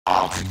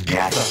all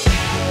together.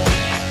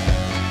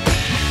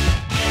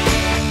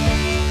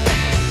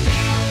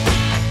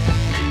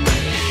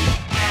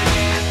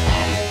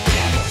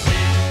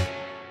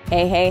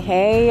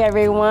 Hey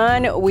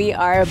everyone, we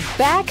are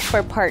back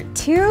for part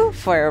 2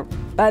 for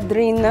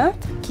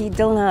Badrinath Ki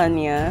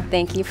Dulhania.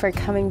 Thank you for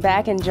coming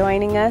back and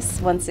joining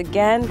us once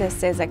again.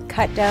 This is a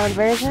cut down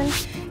version.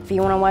 If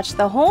you want to watch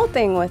the whole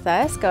thing with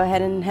us, go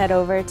ahead and head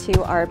over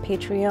to our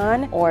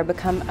Patreon or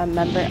become a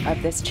member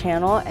of this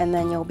channel, and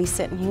then you'll be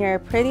sitting here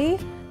pretty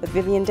with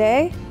Vivian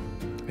Day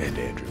and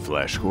Andrew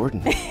Flash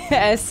Gordon.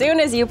 as soon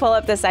as you pull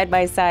up the side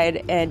by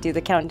side and do the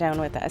countdown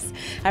with us.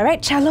 All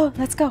right, chalo,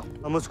 let's go.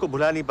 हम उसको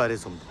भुला नहीं पा रहे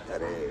सुन।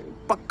 अरे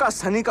पक्का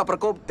सनी का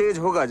प्रकोप तेज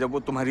होगा जब वो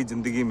तुम्हारी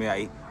जिंदगी में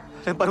आई।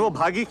 पर वो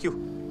भागी क्यों?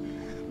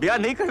 ब्याह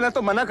नहीं करना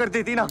तो मना कर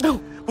देती ना।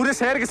 पूरे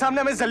शहर के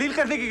सामने हमें जलील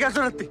करने की क्या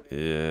जरूरत थी?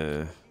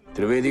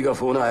 त्रिवेदी का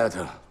फोन आया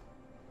था,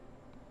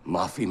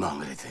 माफी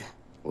मांग रहे थे।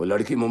 वो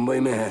लड़की मुंबई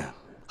में है।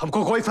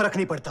 हमको कोई फर्क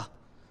नहीं पड़ता,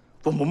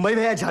 वो मुंबई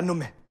में या जहन्नुम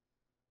में।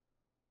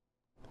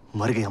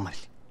 मर गई हमारे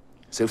लिए।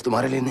 सिर्फ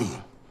तुम्हारे लिए नहीं,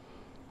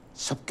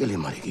 सबके लिए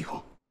मरेगी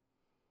वो।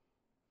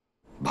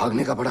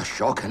 भागने का बड़ा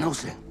शौक है ना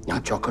उसे। यहाँ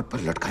चौखट पर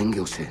लटकाएंगे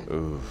उसे,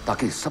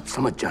 ताकि सब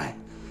समझ जाएं।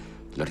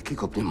 लड़की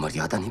को अपनी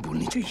मर्यादा नहीं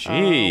भूलनी चाहिए।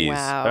 Jeez.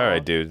 Wow. All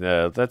right, dude.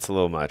 That's a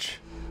little much.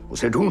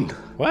 उसे ढूंढ।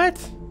 What?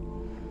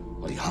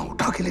 और यहाँ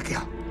उठा के लेके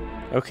आ।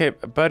 Okay,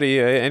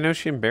 buddy, I know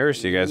she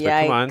embarrassed you guys, but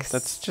come on.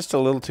 That's just a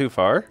little too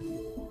far.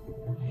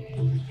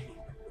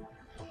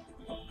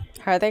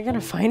 How are they going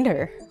to find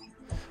her?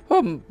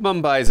 Well,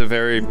 Mumbai is a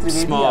very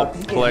small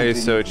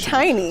place, so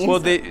tiny.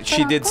 Well,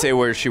 she did say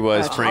where she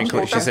was.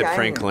 Franklin. She said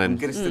Franklin,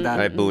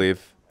 I believe.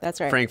 That's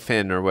right. Frank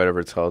Finn or whatever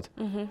it's called.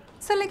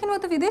 Sir लेकिन वो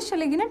तो विदेश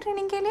चलेगी ना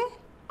training के लिए?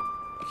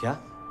 क्या?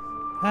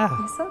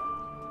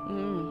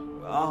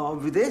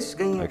 विदेश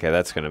गई हैं। Okay,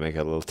 that's gonna make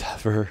it a little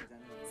tougher.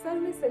 Sir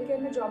मैं सिलकेर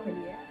में जॉब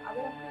मिली है।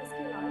 अगर आपको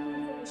इसके अलावा कोई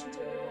इन्फॉर्मेशन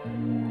चाहिए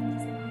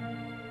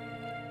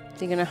Is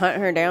he gonna hunt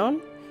her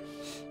down?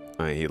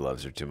 I mean, he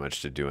loves her too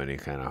much to do any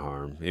kind of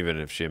harm, even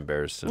if she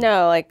embarrassed him.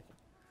 No, like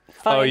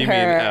find you her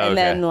mean, and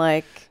then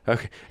like.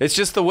 Okay, it's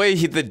just the way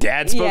the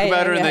dad spoke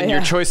about her, and then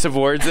your choice of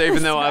words.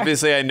 Even though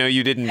obviously I know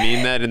you didn't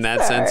mean that in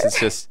that sense, it's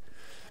just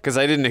because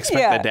I didn't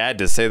expect the dad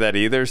to say that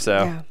either.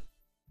 So. Yeah.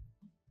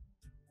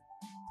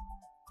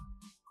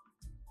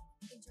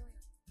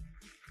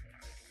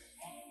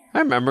 I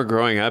remember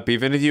growing up,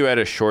 even if you had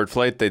a short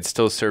flight, they'd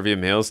still serve you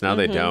meals. Now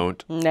they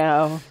don't.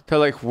 No. They're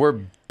like, we're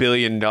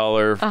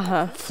billion-dollar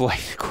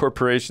flight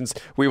corporations.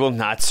 We will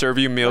not serve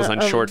you meals on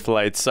short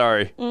flights.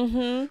 Sorry.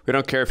 We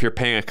don't care if you're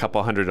paying a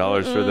couple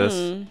 $100s for this.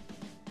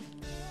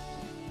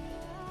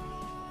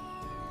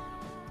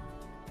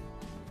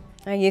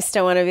 I used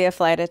to want to be a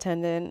flight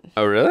attendant.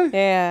 Oh, really?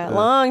 Yeah, a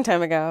long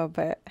time ago,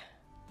 but.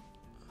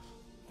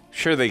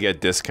 Sure, they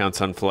get discounts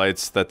on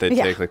flights that they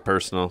take, like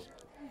personal.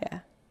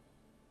 Yeah.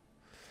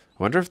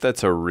 I wonder if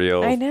that's a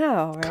real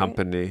right?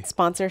 company.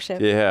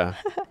 Sponsorship. Yeah.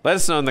 Let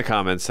us know in the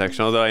comments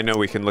section, although I know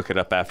we can look it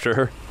up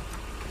after.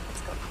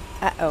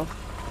 Uh-oh.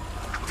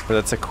 But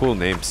that's a cool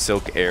name.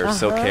 Silk Air,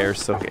 Silk Air,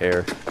 Silk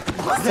Air.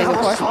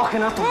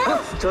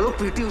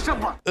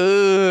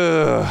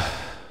 Ugh.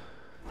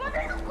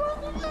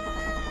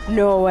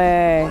 No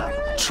way.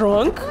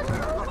 Trunk?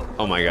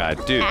 Oh my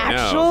god, dude,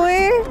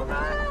 Actually? no.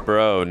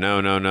 Bro,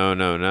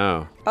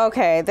 no.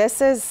 Okay,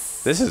 this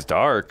is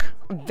dark.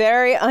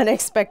 Very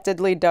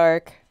unexpectedly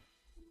dark.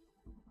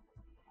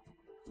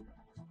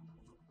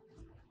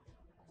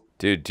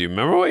 Dude, do you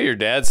remember what your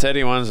dad said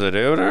he wants to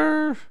do to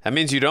her? That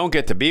means you don't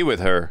get to be with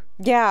her.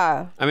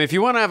 Yeah. I mean, if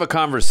you want to have a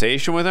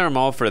conversation with her, I'm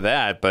all for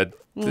that, but...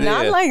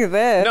 Not like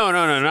this. No,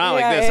 not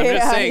like this. I'm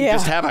just saying,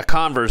 just have a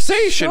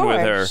conversation with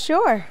her.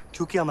 Sure.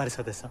 क्यों किया हमारे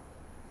साथ ऐसा?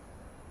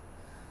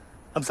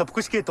 हम सब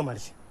कुछ किए तुम्हारे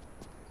लिए,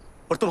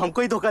 और तुम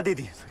हमको ही धोखा दे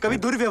दी। कभी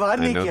दुर्व्यवहार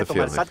नहीं किया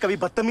तुम्हारे साथ, कभी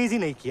बदतमीजी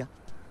नहीं किया।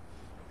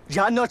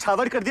 जान और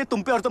छावर कर दिए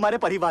तुम पे और तुम्हारे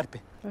परिवार पे।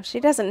 Well, she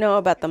doesn't know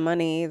about the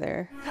money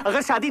either.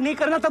 अगर शादी नहीं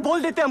करना तो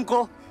बोल देते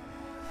हमको।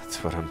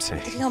 That's what I'm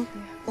saying. हम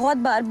बहुत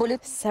बार बोले,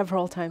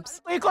 several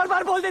times. एक और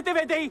बार बोल देते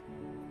वैदेही।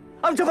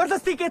 हम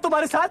जबरदस्ती किए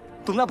तुम्हारे साथ।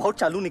 तुम ना बहुत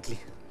चालू निकली।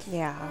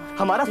 Yeah.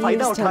 हमारा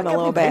फायदा उठा के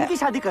अपनी बहन की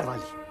शादी करवा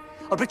ली,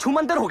 और फिर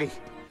छूमंतर हो गई।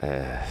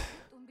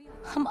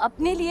 हम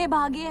अपने लिए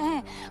भागे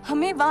हैं।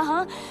 हमें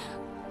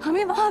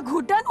वहाँ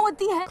घुटन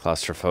होती है।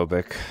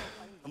 Claustrophobic.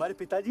 हमारे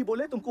पिताजी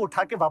बोले तुमको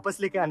उठा के वापस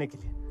लेके आने के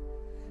लिए।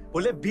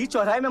 बोले बीच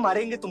चौराहे में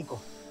मारेंगे तुमको।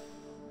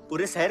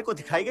 पूरे शहर को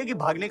दिखाएंगे कि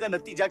भागने का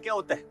नतीजा क्या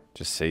होता है।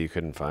 Just say you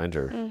couldn't find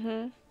her.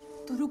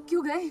 तो रुक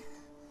क्यों गए?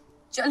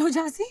 चलो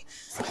झांसी।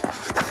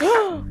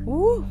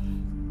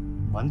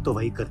 मन तो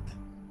वही करते,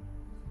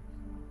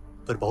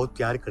 पर बहुत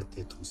प्यार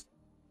करते हैं तुमसे।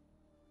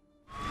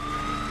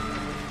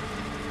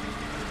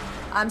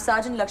 I'm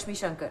Sergeant Lakshmi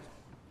Shankar.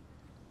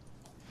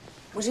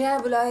 मुझे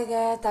यहाँ बुलाया गया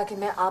है ताकि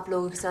मैं आप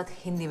लोगों के साथ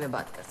हिंदी में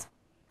बात कर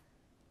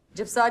सकूं।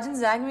 जब सार्जेंट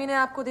जैंगवी ने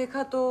आपको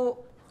देखा तो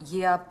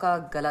ये आपका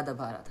गला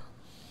दबा रहा था।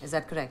 Is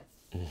that correct?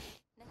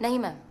 नहीं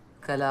मैम।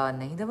 गला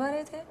नहीं दबा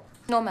रहे थे?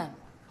 No ma'am.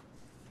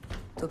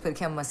 तो फिर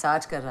क्या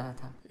मसाज कर रहा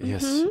था?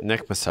 Yes,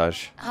 neck massage.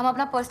 हम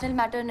अपना पर्सनल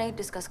मैटर नहीं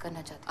डिस्कस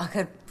करना चाहते।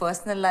 अगर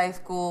पर्सनल लाइफ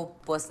को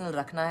पर्सनल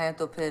रखना है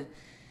तो फिर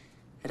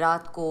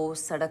रात को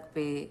सड़क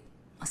पे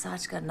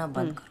मसाज करना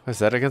बंद करो। Is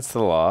that against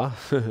the law?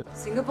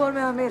 Singapore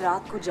में हमें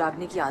रात को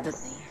जागने की आदत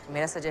नहीं है।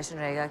 मेरा सजेशन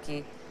रहेगा कि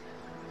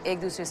एक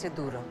दूसरे से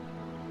दूर रहो।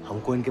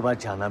 हमको इनके बाद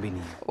जाना भी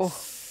नहीं है।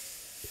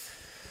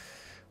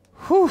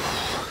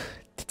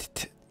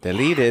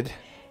 Deleted.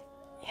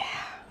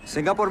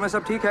 सिंगापुर में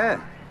सब ठीक है?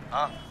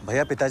 हाँ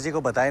भैया पिताजी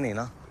को बताया नहीं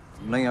ना?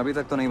 नहीं अभी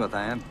तक तो नहीं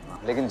बताए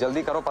हैं, लेकिन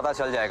जल्दी करो पता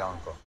चल जाएगा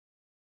उनको।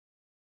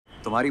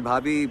 तुम्हारी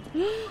भाभी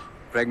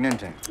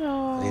प्रेग्नेंट है।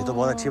 ये तो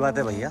बहुत अच्छी बात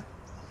है भैया।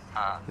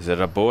 Is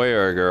it a boy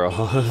or a girl?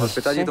 और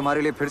पिताजी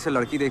तुम्हारे लिए फिर से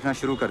लड़की देखना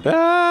शुरू कर दिया।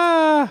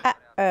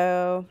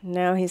 Oh,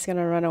 now he's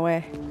gonna run away.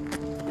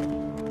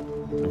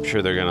 I'm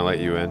sure they're gonna let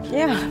you in.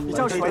 Yeah.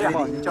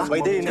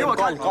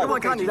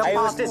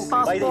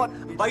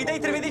 Vaidehi ने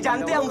त्रिवेदी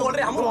जानते हैं हम बोल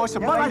रहे हैं हम।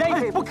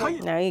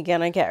 Now you're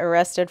gonna get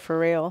arrested for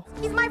real.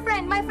 He's my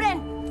friend, my friend.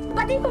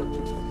 Buddy,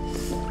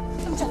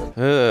 तुम चलो।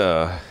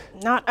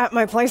 Not at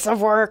my place of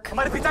work.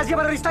 हमारे पिताजी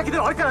हमारा रिश्ता किधर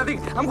और करा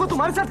देंगे। हमको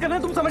तुम्हारे साथ करना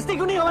है, तुम समझते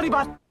क्यों नहीं हमारी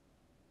बात?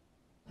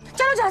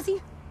 चलो झांसी,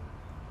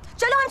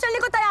 चलो हम चलने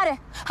को तैयार है।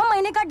 हम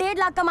महीने का 1.5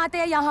 लाख कमाते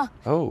हैं यहाँ।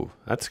 Oh,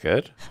 that's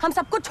good. हम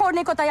सब कुछ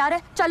छोड़ने को तैयार है।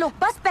 चलो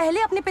बस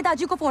पहले अपने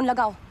पिताजी को फोन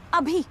लगाओ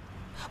अभी।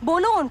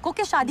 बोलो उनको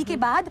कि शादी के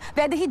बाद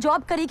वैदेही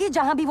जॉब करेगी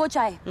जहाँ भी वो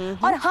चाहे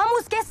और हम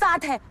उसके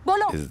साथ हैं।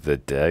 बोलो। Is the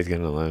dad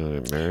gonna let me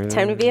marry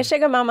Time to be a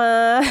sugar mama.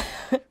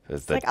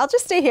 Is Like, I'll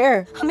just stay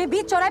here. हमें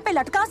बीच चौराहे पे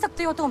लटका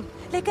सकते हो तुम,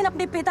 लेकिन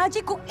अपने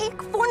पिताजी को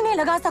एक फोन नहीं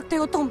लगा सकते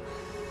हो तुम।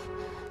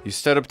 You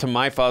stood up to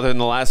my father in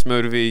the last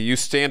movie. You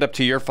stand up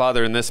to your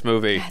father in this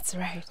movie. That's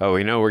right. Oh,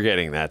 we know we're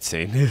getting that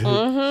scene.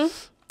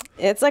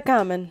 It's a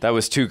common. That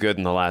was too good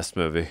in the last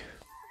movie.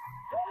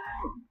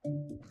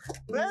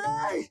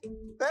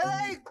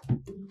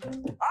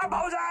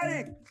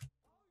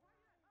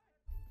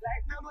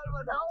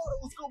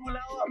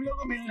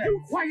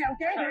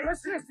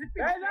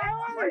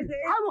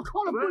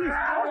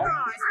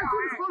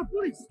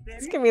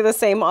 It's gonna be the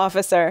same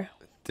officer.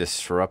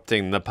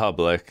 Disrupting the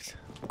public.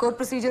 Court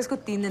procedures को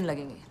 3 दिन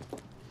लगेंगे।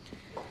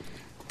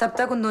 तब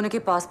तक उन दोनों के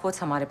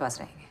passports हमारे पास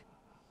रहेंगे।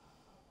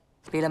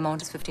 Bell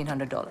amount is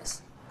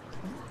 $1,500।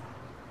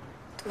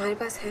 तुम्हारे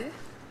पास है?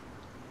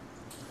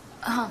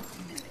 हाँ,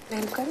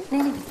 मैं करूँ?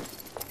 नहीं।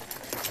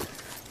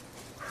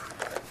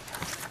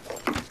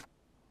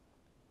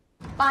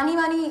 पानी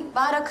वानी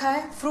बाहर रखा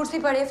है, फ्रूट्स भी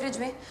पड़े हैं फ्रिज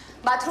में,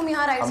 बाथरूम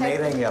यहाँ राइट साइड। हम नहीं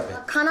रहेंगे यहाँ पे।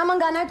 खाना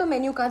मंगाना है तो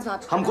मेन्यू कार्ड वहाँ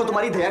पे। हमको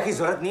तुम्हारी दया की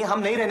जरूरत नहीं है, हम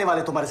नहीं रहने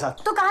वाले तुम्हारे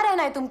साथ। तो कहाँ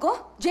रहना है तुमको?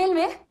 जेल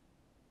में?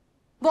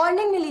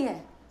 वार्निंग मिली है।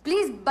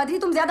 प्लीज बद्री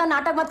तुम ज्यादा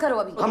नाटक मत करो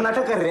अभी। हम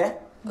नाटक कर रहे हैं।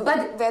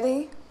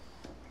 वैदेही,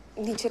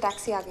 नीचे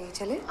टैक्सी आ गई है,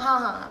 चले?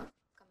 हाँ।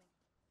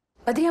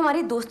 बद्री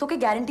हमारी दोस्तों के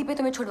गारंटी पे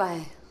तुम्हें छुड़वाया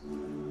है।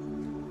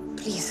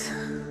 प्लीज।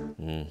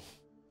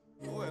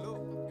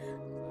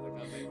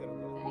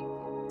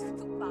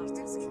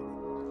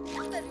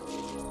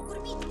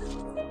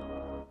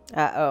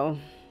 Uh-oh.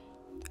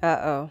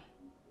 Uh-oh.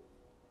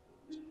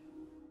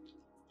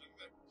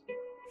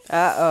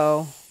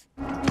 Uh-oh.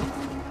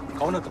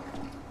 कौन हो तुम?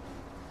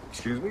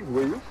 Excuse me, who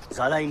are you?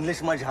 ज्यादा इंग्लिश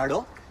मत झाड़ो।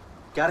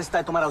 क्या रिश्ता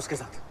है तुम्हारा उसके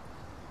साथ?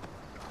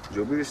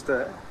 जो भी रिश्ता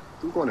है,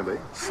 तू कौन है भाई?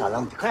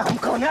 सलाम दिखाए हम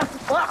कौन है?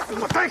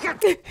 बताए क्या?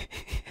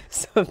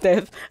 So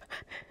they've...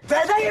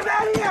 वैदेही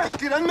मेरी है,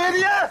 किरण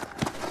मेरी है।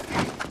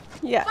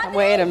 Yeah,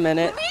 wait a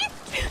minute.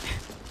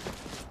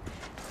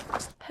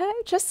 Hey,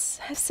 just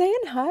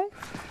saying hi.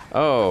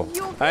 Oh,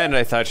 and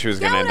I thought she was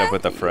going to end up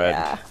with a Fred.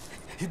 Yeah.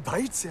 ये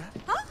भाई से है?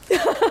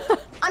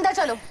 अंदर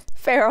चलो।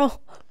 Feral.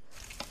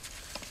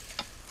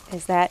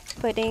 Is that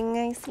pudding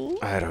I see?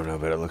 I don't know,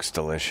 but it looks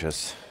delicious.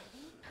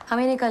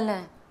 हमें निकलना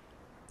है,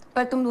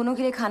 पर तुम दोनों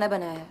के लिए खाना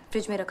बनाया है,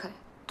 फ्रिज में रखा है,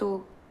 तो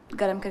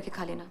गरम करके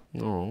खा लेना।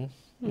 Oh,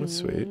 that's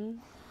sweet.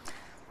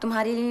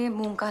 तुम्हारे लिए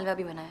मूंग का हलवा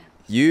भी बनाया है।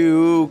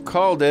 You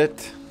called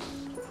it.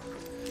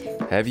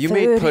 Have you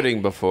made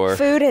pudding before?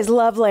 Food is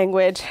love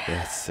language.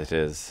 Yes, it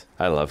is.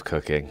 I love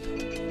cooking.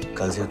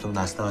 कल से तुम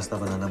नाश्ता वास्ता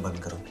बनाना बंद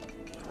करो।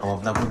 हम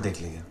अपना खुद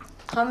देख लेंगे।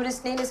 हम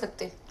रिस्क नहीं ले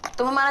सकते।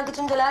 तुम हमारा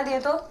किचन जला दिए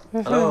तो?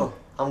 हेलो,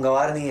 हम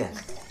गवार नहीं है।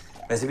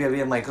 वैसे भी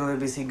अभी माइक्रोवेव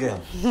भी सीख गए हम।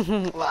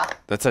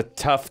 That's a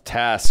tough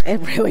task. It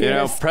really you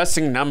know, is.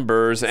 pressing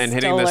numbers and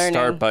hitting Still the learning.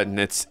 start button.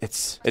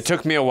 It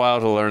took me a while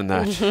to learn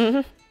that.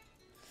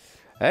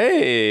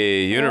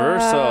 Hey,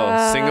 Universal,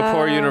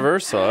 Singapore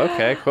Universal.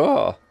 Okay,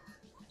 cool.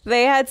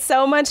 They had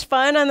so much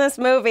fun on this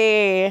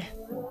movie.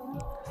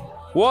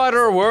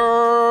 Water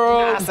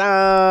World.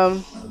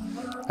 Awesome.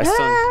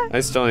 I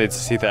still need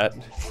to see that.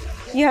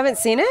 You haven't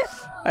seen it?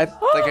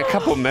 Like a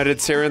couple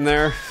minutes here and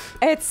there.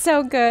 It's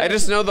so good. I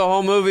just know the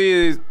whole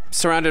movie is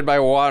surrounded by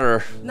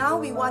water. Now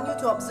we want you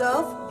to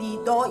observe the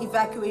door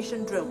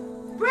evacuation drill.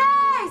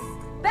 Brace!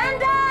 Bend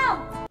down!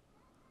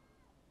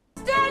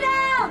 Stay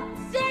down!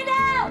 Stay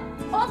down!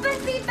 Open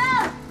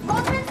seatbelt!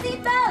 Open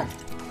seatbelt!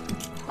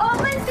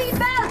 Open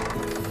seatbelt!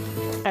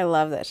 I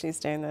love that she's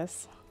doing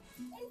this.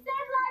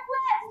 Instead like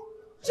this!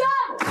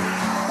 Jump!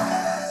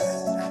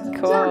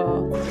 Cool.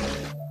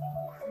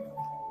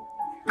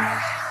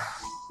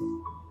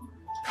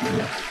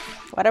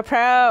 What a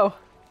pro.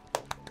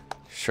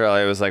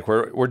 Shirley was like,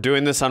 we're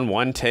doing this on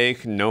one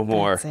take, no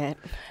more. That's it.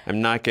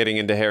 I'm not getting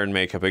into hair and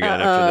makeup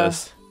again after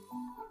this.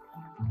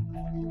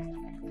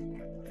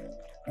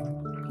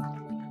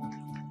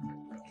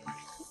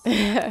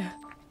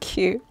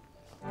 Cute.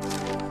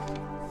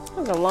 That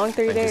was a long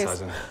 3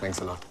 days. Thanks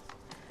a lot.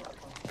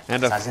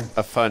 And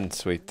a fun,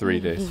 sweet 3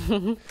 days.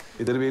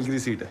 इधर bell की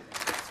seat है।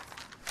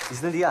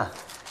 किसने दिया?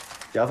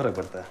 क्या फर्क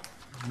पड़ता है?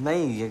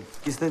 नहीं, ये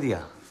किसने दिया?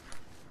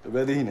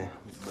 वैदेही ने।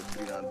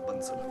 बद्रीनाथ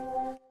बंसल।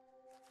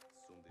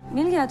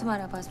 मिल गया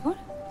तुम्हारा पासपोर्ट?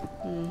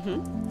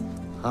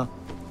 हाँ।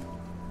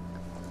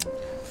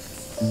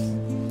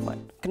 What?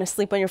 Gonna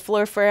sleep on your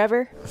floor forever?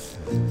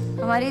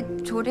 हमारे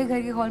छोटे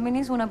घर के हॉल में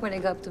नहीं सोना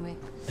पड़ेगा अब तुम्हें।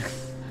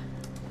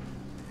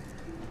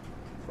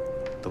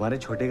 तुम्हारे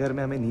छोटे घर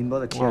में हमें नींद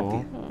बहुत अच्छी आती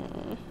है।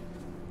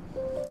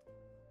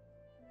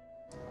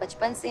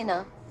 बचपन से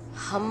ना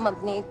हम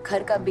अपने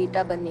घर का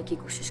बेटा बनने की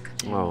कोशिश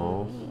करते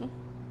हैं,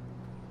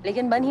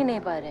 लेकिन बन ही नहीं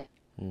पा रहे।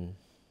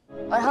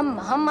 और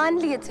हम मान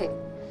लिए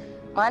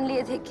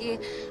थे कि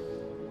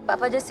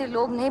पापा जैसे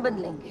लोग नहीं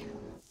बदलेंगे।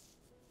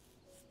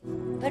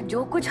 पर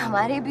जो कुछ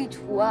हमारे बीच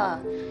हुआ,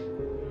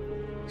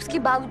 उसके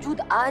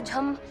बावजूद आज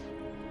हम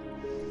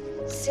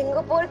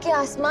सिंगापुर के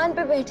आसमान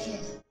पे बैठे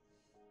हैं।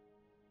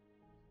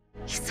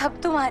 ये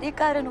सब तुम्हारे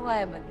कारण हुआ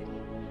है बद्री।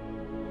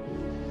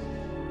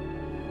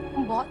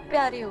 तुम बहुत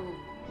प्यारे हो,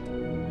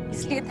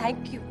 इसलिए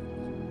थैंक यू।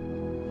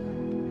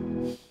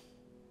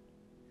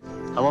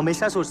 हम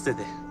हमेशा सोचते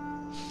थे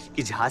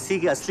कि झांसी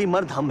के असली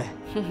मर्द हम हैं।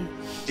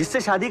 जिससे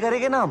शादी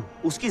करेंगे ना हम,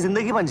 उसकी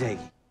जिंदगी बन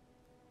जाएगी।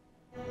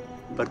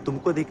 पर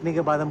तुमको देखने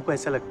के बाद हमको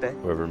ऐसा लगता है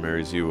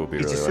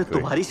कि जिससे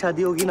तुम्हारी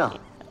शादी होगी ना,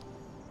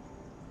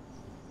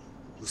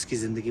 उसकी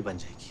जिंदगी बन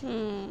जाएगी।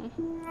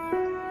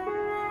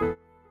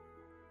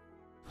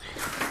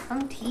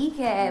 हम ठीक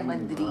है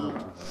Badri.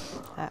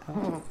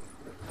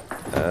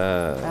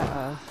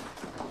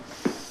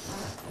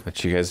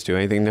 But you guys do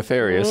anything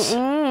nefarious?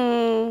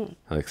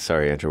 Like,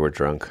 sorry, Andrew, we're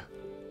drunk.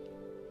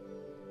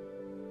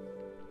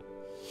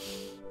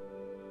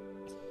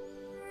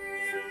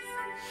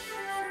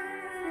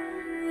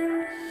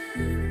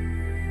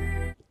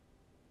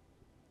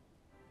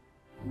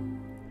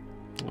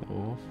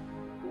 Oh.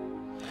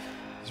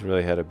 He's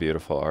really had a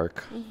beautiful arc.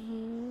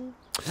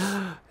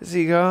 Is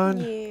he gone?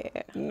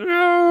 Yeah.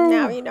 No!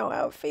 Now you know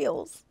how it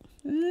feels.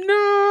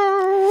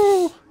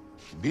 No!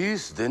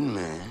 20 दिन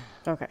में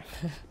Okay.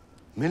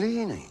 मिली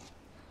ही नहीं।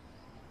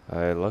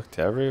 I looked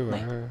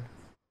everywhere.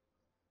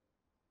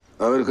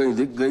 अगर कहीं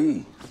दिख गई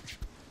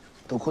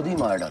तो खुद ही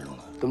मार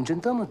डालूंगा। तुम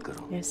चिंता मत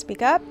करो। You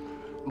speak up?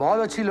 बहुत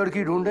अच्छी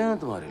लड़की ढूंढे हैं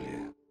तुम्हारे लिए।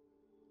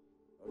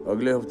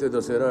 अगले हफ्ते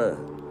दशहरा है,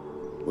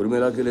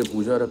 उर्मिला के लिए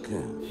पूजा रखे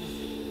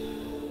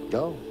हैं।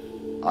 जाओ,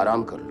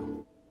 आराम कर लो।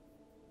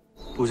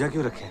 पूजा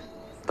क्यों रखें?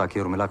 ताकि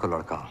उर्मिला को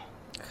लड़का हो।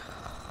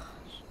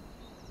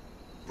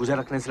 पूजा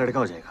रखने से लड़का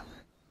हो जाएगा।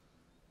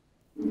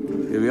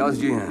 ये व्यास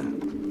जी हैं।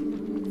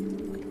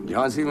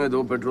 झांसी में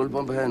 2 पेट्रोल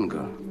पंप है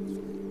इनका।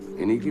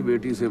 इन्हीं की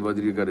बेटी से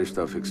बद्री का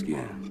रिश्ता फिक्स किए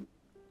हैं।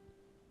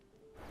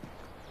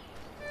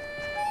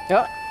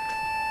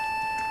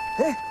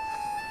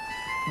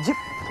 ये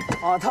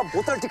आधा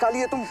बोतल टिका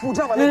लिए तुम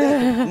पूजा वाले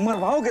दिन।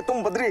 मरवाओगे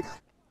तुम बद्री।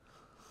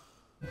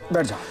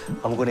 बैठ जाओ।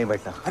 हमको नहीं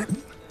बैठना। अरे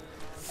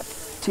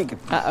ठीक है।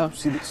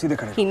 सीधे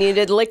खड़े। He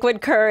needed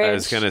liquid courage. I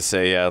was gonna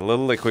say, yeah, a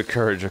little liquid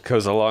courage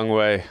goes a long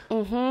way.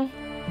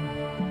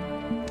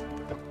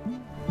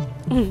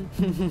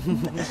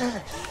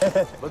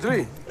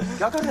 Badri,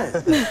 क्या कर रहे हैं?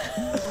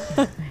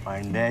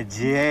 पंडित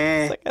जी,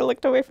 Like I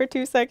looked away for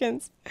 2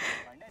 seconds.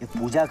 ये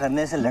पूजा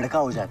करने से लड़का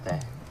हो जाता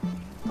है,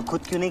 तो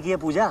खुद क्यों नहीं किया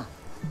पूजा?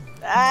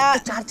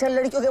 4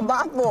 लड़कियों के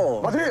बाप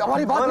वो। बद्री,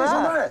 हमारी बात नहीं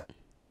सुन रहे।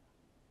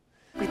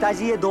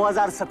 पिताजी, ये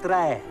 2017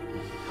 है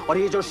और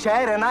ये जो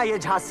शहर है ना, ये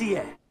झांसी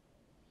है।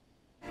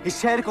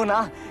 इस शहर को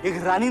ना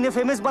एक रानी ने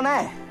फेमस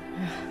बनाया है,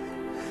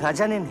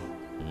 राजा ने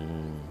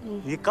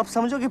नहीं। ये कब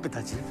समझोगे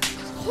पिताजी?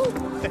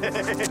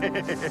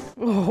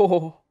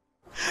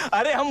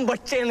 अरे हम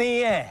बच्चे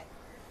नहीं हैं,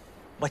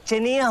 बच्चे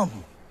नहीं हैं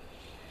हम।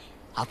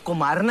 आपको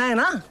मारना है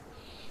ना,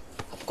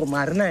 आपको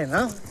मारना है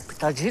ना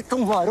पिताजी,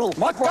 तुम मारो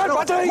मत, मारो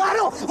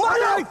मारो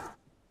मारो।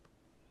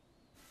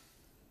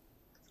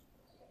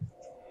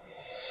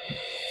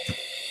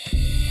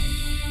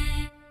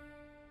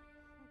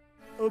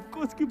 हमको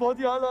उसकी बहुत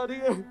याद आ रही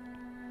है।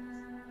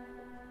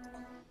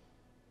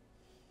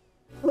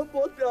 हम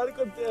बहुत प्यार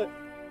करते हैं।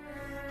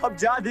 अब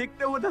जहाँ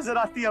देखते वो नजर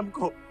आती है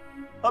हमको।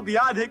 अब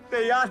यहाँ देखते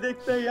हैं।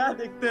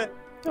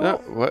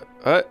 What?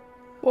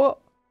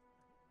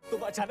 तुम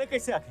अचानक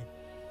कैसे आ गई?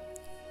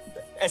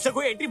 ऐसा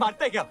कोई एंट्री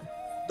मारता है क्या?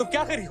 तुम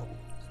क्या कर रही हो?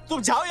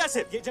 तुम जाओ यहाँ से।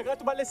 ये जगह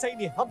तुम्हारे लिए सही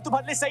नहीं है। हम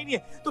तुम्हारे लिए सही नहीं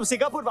है। तुम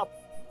सिंगापुर वापस।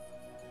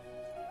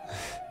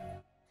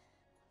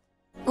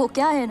 वो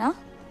क्या है ना,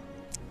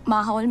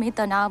 माहौल में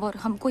तनाव और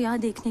हमको यहाँ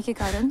देखने के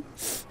कारण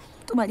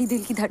तुम्हारी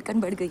दिल की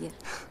धड़कन बढ़ गई है।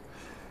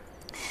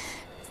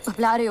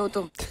 घबरा रहे हो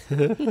तुम।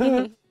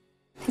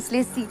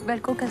 इसलिए सीट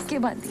बेल्ट को कस के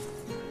बांधी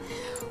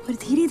और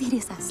धीरे धीरे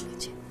सांस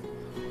लीजिए,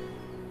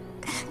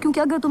 क्योंकि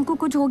अगर तुमको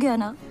कुछ हो गया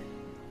ना,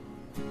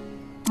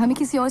 हमें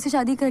किसी और से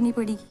शादी करनी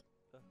पड़ेगी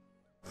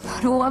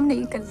और वो हम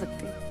नहीं कर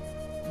सकते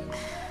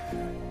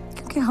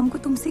क्योंकि हमको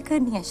तुमसे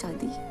करनी है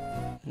शादी।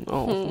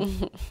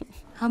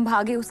 हम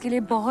भागे उसके लिए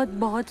बहुत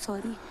बहुत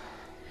सॉरी,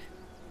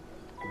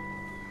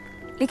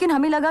 लेकिन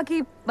हमें लगा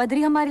कि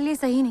बद्री हमारे लिए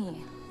सही नहीं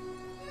है,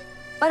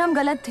 पर हम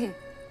गलत थे,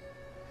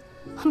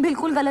 हम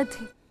बिल्कुल गलत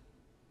थे।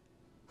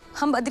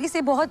 हम बद्री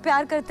से बहुत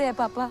प्यार करते हैं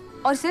पापा,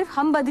 और सिर्फ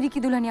हम बद्री की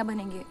दुल्हनिया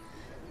बनेंगे।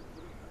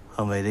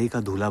 हम वैदेही का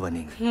दूल्हा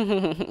बनेंगे।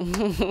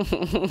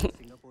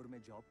 सिंगापुर में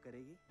जॉब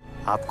करेगी।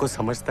 आपको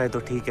समझता है तो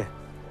ठीक है,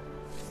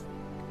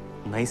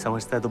 नहीं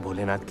समझता है तो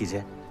भोलेनाथ की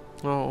जय।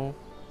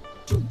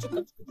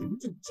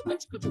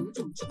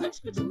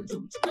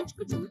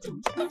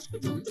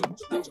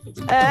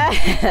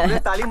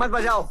 ताली मत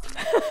बजाओ।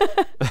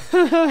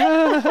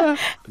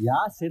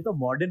 यहाँ से तो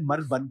मॉडर्न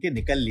मर्द बन के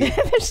निकल लिए,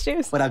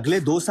 पर अगले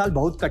 2 साल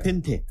बहुत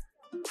कठिन थे।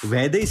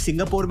 वैदेही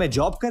सिंगापुर में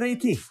जॉब कर रही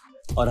थी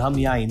और हम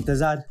यहाँ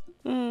इंतजार।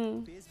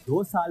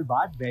 2 साल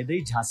बाद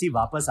वैदेही झांसी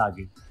वापस आ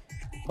गई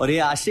और ये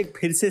आशिक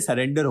फिर से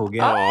सरेंडर हो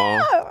गया।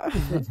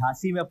 उसने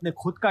झांसी में अपने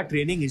खुद का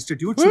ट्रेनिंग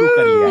इंस्टीट्यूट शुरू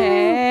कर लिया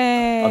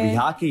है। अब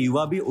यहाँ के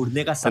युवा भी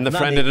उड़ने का सपना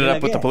देखने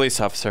लगे।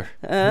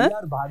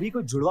 और भाभी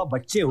को जुड़वा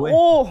बच्चे हुए, एक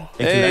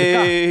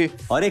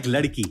लड़का और एक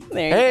लड़की।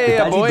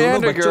 पिताजी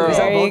दोनों बच्चों के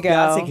साथ बहुत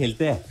प्यार से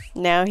खेलते हैं।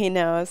 Now he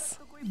knows.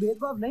 कोई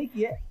भेदभाव नहीं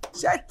किया,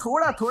 शायद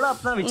थोड़ा थोड़ा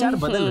अपना विचार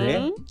बदल रहे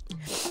हैं।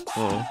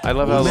 I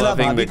love how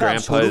loving the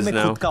grandpa is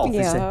now.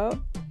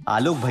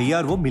 आलोक भैया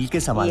और वो मिलके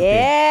संभालते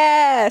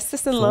हैं।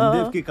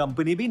 सोमदेव की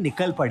कंपनी भी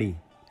निकल पड़ी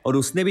और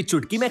उसने भी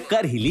चुटकी में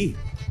कर ही ली।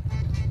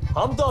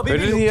 हम तो अभी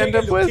भी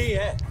लुच्चे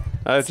हैं।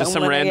 Just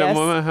some random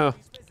woman, huh?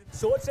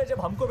 सोच से जब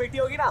हमको बेटी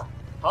होगी ना,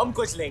 हम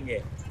कुछ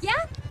लेंगे। क्या?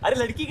 अरे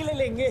लड़की के लिए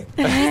लेंगे।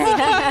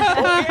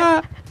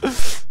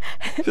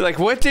 She's like,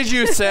 what did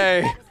you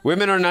say?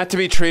 Women are not to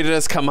be treated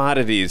as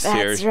commodities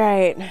here. That's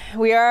right.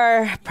 We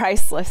are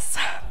priceless.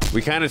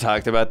 We kind of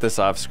talked about this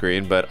off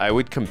screen, but I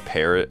would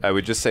compare it. I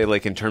would just say,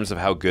 like, in terms of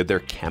how good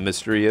their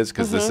chemistry is,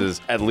 because this is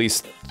at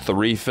least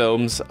 3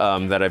 films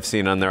that I've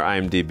seen on their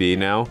IMDb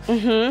now.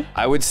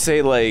 I would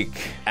say,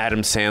 like,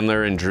 Adam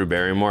Sandler and Drew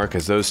Barrymore,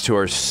 because those two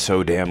are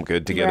so damn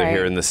good together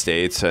here in the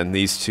States. And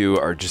these two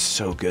are just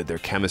so good. Their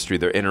chemistry,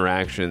 their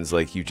interactions,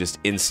 like, you just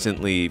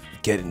instantly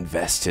get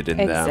invested in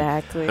them.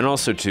 Exactly. And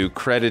also, to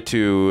credit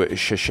to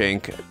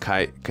Shashank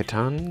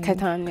Khaitan?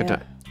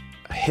 Khaitan.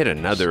 Hit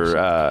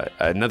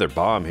another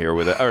bomb here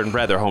with or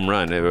rather home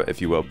run,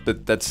 if you will.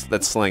 But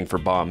that's slang for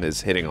bomb,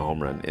 is hitting a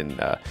home run in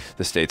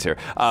the States here.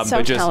 So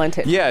but just,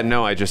 talented. Yeah,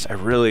 no, I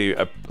really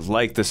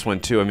like this one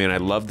too. I mean, I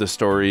love the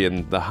story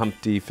in the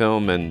Humpty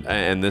film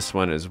and this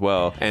one as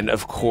well. And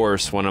of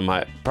course, one of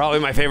probably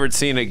my favorite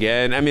scene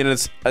again. I mean,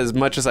 it's as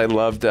much as I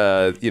loved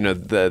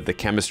the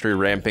chemistry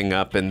ramping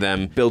up and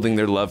them building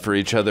their love for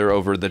each other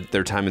over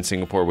their time in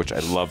Singapore, which I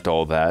loved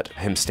all that.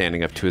 Him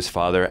standing up to his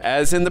father,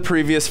 as in the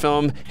previous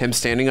film, him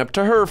standing up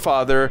to her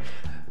father.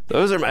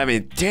 Those are, I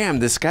mean, damn,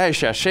 this guy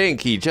Shashank,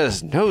 he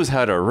just knows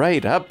how to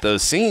write up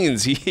those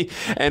scenes.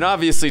 And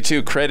obviously,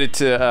 too, credit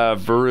to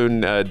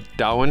Varun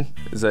Dhawan.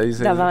 Is that how you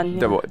say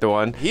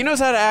Dhawan. He knows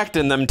how to act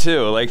in them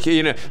too. Like,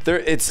 you know,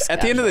 it's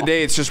at the end of the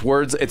day, it's just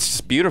words. It's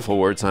just beautiful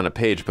words on a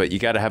page, but you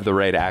got to have the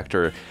right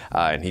actor,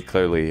 and he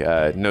clearly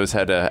knows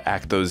how to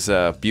act those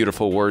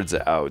beautiful words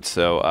out.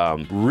 So,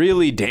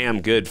 really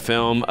damn good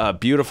film, a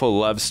beautiful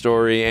love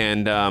story,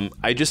 and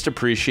I just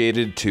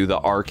appreciated too the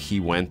arc he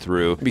went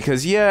through,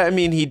 because yeah, I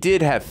mean, he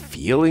did have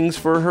feelings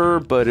for her,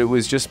 but it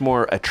was just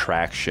more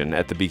attraction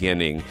at the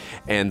beginning,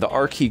 and the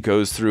arc he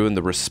goes through and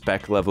the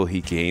respect level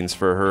he gains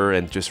for her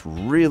and just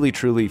really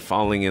truly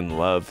falling in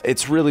love,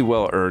 it's really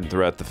well earned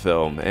throughout the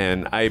film.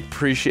 And I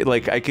appreciate,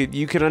 like,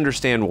 you could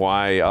understand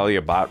why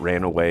Alia Bhatt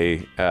ran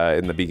away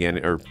in the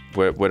beginning, or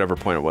whatever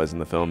point it was in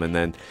the film, and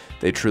then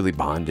they truly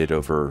bonded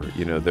over,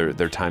 you know,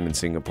 their time in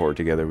Singapore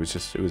together.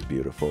 It was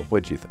beautiful.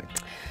 What did you think?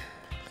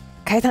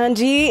 Khaitan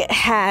ji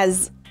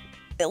has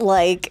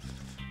like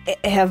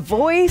a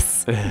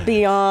voice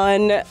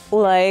beyond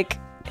like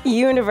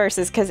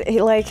universes, because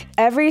like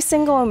every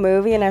single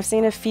movie, and I've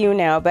seen a few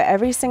now, but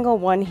every single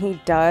one he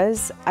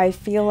does, I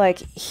feel like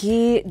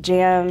he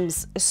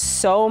jams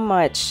so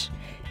much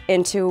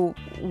into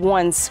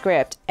one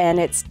script and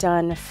it's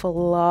done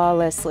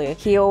flawlessly.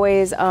 He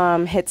always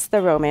hits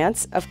the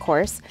romance, of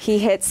course. He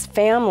hits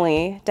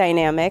family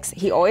dynamics.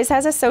 He always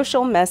has a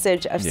social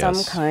message of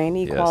some kind,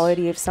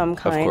 equality of some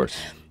kind. Of course.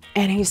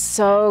 And he's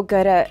so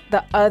good at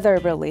the other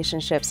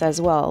relationships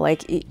as well.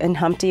 Like in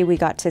Humpty, we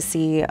got to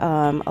see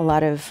a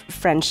lot of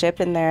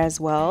friendship in there as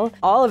well.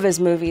 All of his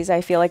movies,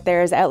 I feel like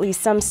there is at least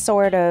some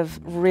sort of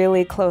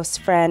really close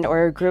friend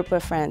or a group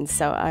of friends.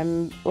 So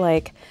I'm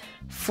like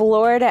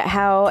floored at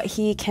how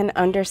he can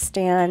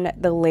understand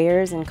the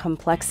layers and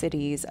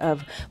complexities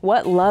of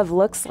what love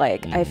looks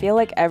like. I feel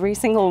like every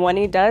single one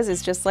he does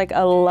is just like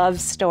a love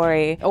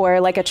story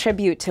or like a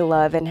tribute to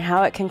love and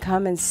how it can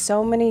come in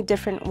so many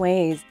different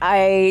ways.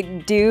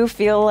 I do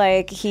feel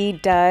like he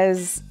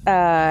does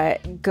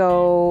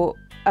go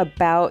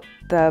about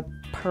the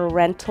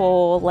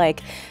parental,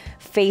 like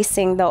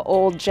facing the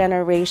old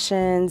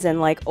generations and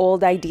like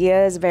old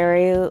ideas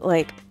very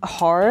like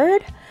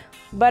hard.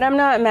 But I'm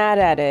not mad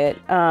at it.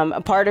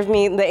 A part of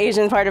me, the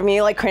Asian part of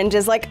me, like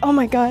cringes, like, oh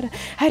my God,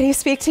 how do you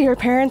speak to your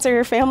parents or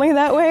your family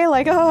that way?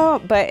 Like,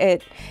 oh,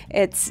 but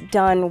it's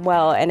done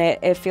well, and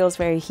it feels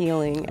very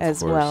healing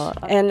as well.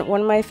 And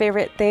one of my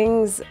favorite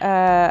things,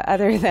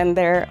 other than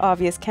their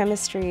obvious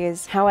chemistry,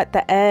 is how at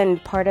the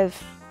end, part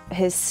of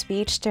his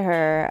speech to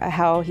her,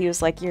 how he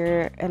was like,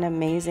 you're an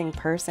amazing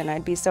person.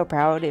 I'd be so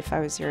proud if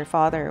I was your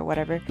father or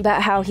whatever.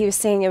 But how he was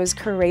saying it was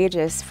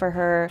courageous for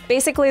her.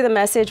 Basically, the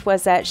message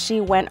was that she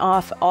went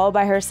off all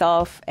by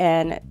herself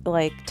and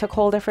like took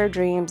hold of her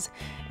dreams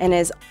and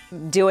is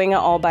doing it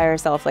all by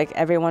herself. Like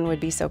everyone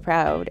would be so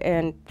proud.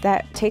 And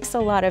that takes a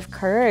lot of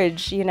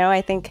courage. You know,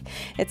 I think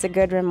it's a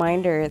good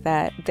reminder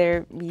that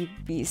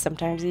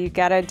sometimes you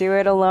gotta do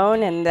it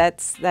alone, and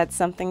that's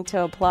something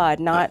to applaud,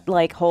 not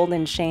like hold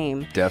in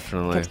shame.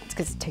 Definitely.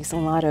 Because it takes a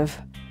lot of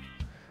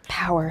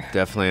power.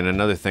 Definitely. And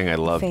another thing I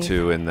love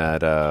too in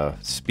that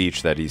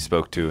speech that he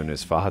spoke to in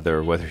his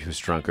father, whether he was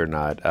drunk or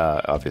not,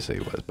 obviously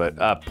he was,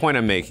 but point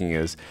I'm making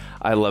is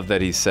I love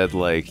that he said,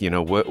 like, you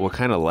know, what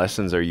kind of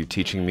lessons are you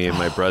teaching me and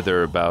my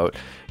brother about,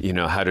 you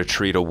know, how to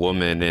treat a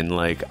woman, and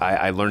like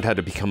I learned how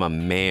to become a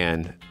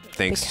man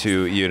thanks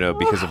to, you know,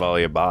 because of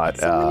Alia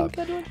Bhatt.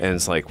 And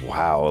it's like,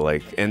 wow,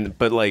 like,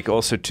 but like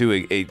also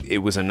too, it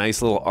was a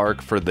nice little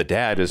arc for the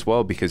dad as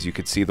well, because you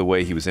could see the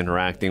way he was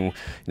interacting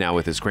now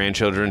with his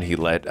grandchildren. He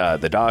let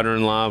the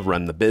daughter-in-law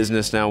run the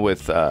business now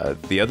with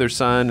the other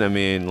son. I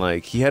mean,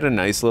 like, he had a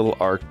nice little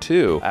arc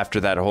too after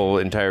that whole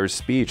entire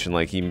speech, and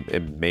like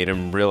it made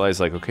him realize,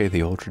 like, okay,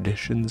 the old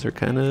traditions are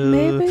kind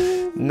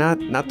of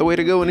not the way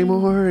to go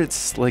anymore.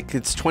 It's like,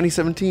 it's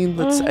 2017.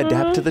 Let's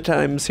adapt to the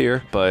times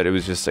here. But it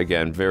was just,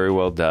 again, very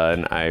well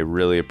done. I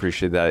really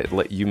appreciate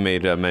that. You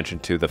made a mention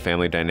to the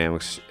family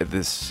dynamics.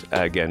 This,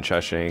 again,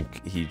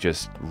 Shashank, he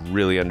just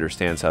really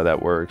understands how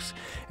that works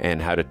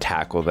and how to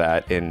tackle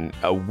that in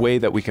a way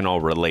that we can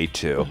all relate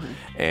to.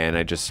 And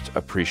I just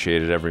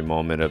appreciated every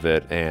moment of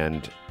it.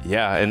 And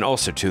yeah, and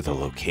also too, the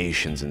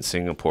locations in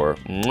Singapore.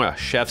 Mwah,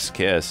 chef's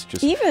kiss.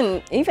 Just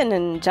even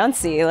in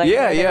Jhansi, like,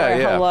 yeah,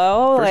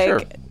 hello, for like,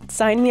 sure.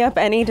 Sign me up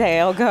any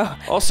day, I'll go.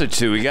 Also,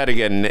 too, we got to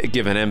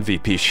give an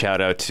MVP shout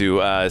out to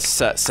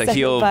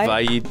Sahil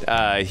Vaid.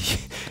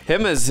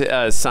 Him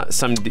as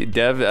some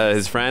dev,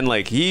 his friend,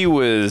 like, he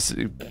was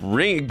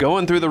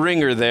going through the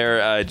ringer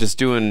there, just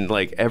doing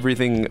like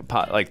everything.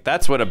 Like,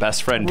 that's what a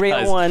best friend does.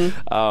 Real one.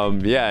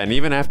 Yeah, and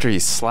even after he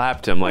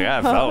slapped him, like,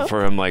 I felt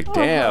for him, like,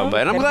 damn.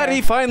 And I'm glad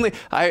he finally.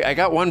 I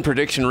got one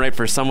prediction right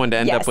for someone to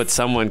end up with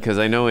someone, because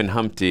I know in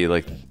Humpty,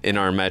 like, in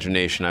our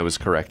imagination, I was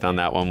correct on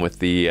that one with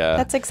the.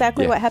 That's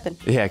exactly what happened.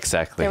 Yeah,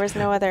 exactly. There was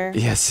no other.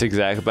 Yes,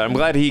 exactly. But I'm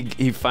glad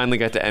he finally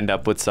got to end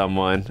up with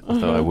someone.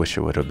 Although I wish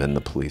it would have been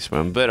the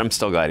policeman. But I'm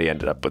still glad he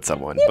ended up with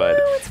someone.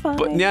 It's fine.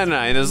 But yeah, no.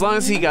 And as long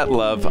as he got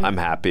love, I'm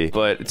happy.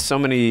 But so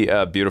many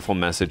beautiful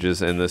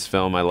messages in this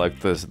film. I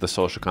like the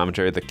social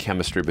commentary, the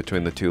chemistry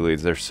between the two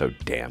leads. They're so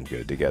damn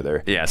good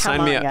together. Yeah,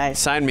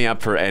 sign me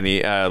up for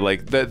any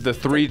like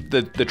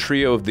the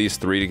trio of these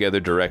three together,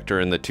 director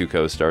and the two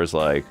co-stars,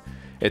 like.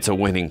 It's a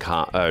winning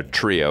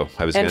trio.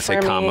 I was going to say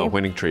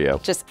winning trio.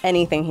 Just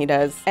anything he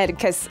does. And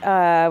because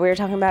we were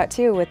talking about,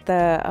 too, with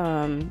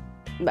the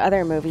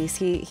other movies,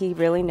 he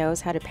really knows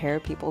how to pair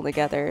people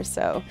together.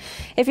 So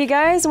if you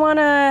guys want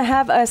to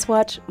have us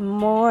watch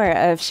more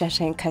of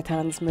Shashank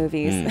Khaitan's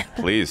movies.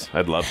 Please,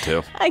 I'd love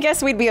to. I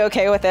guess we'd be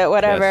okay with it,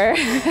 whatever.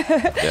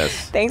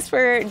 Yes. Thanks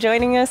for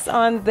joining us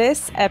on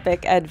this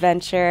epic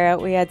adventure.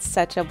 We had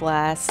such a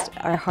blast.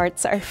 Our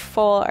hearts are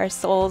full. Our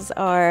souls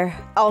are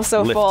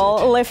also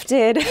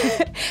lifted.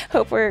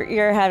 Hope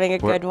you're having a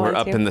good one. We're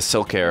up in the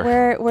silk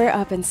air. We're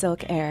up in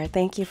silk air.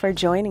 Thank you for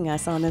joining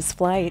us on this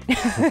flight.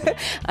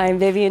 I'm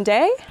Vivian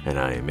Day. And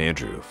I am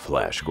Andrew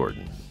Flash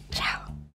Gordon. Ciao.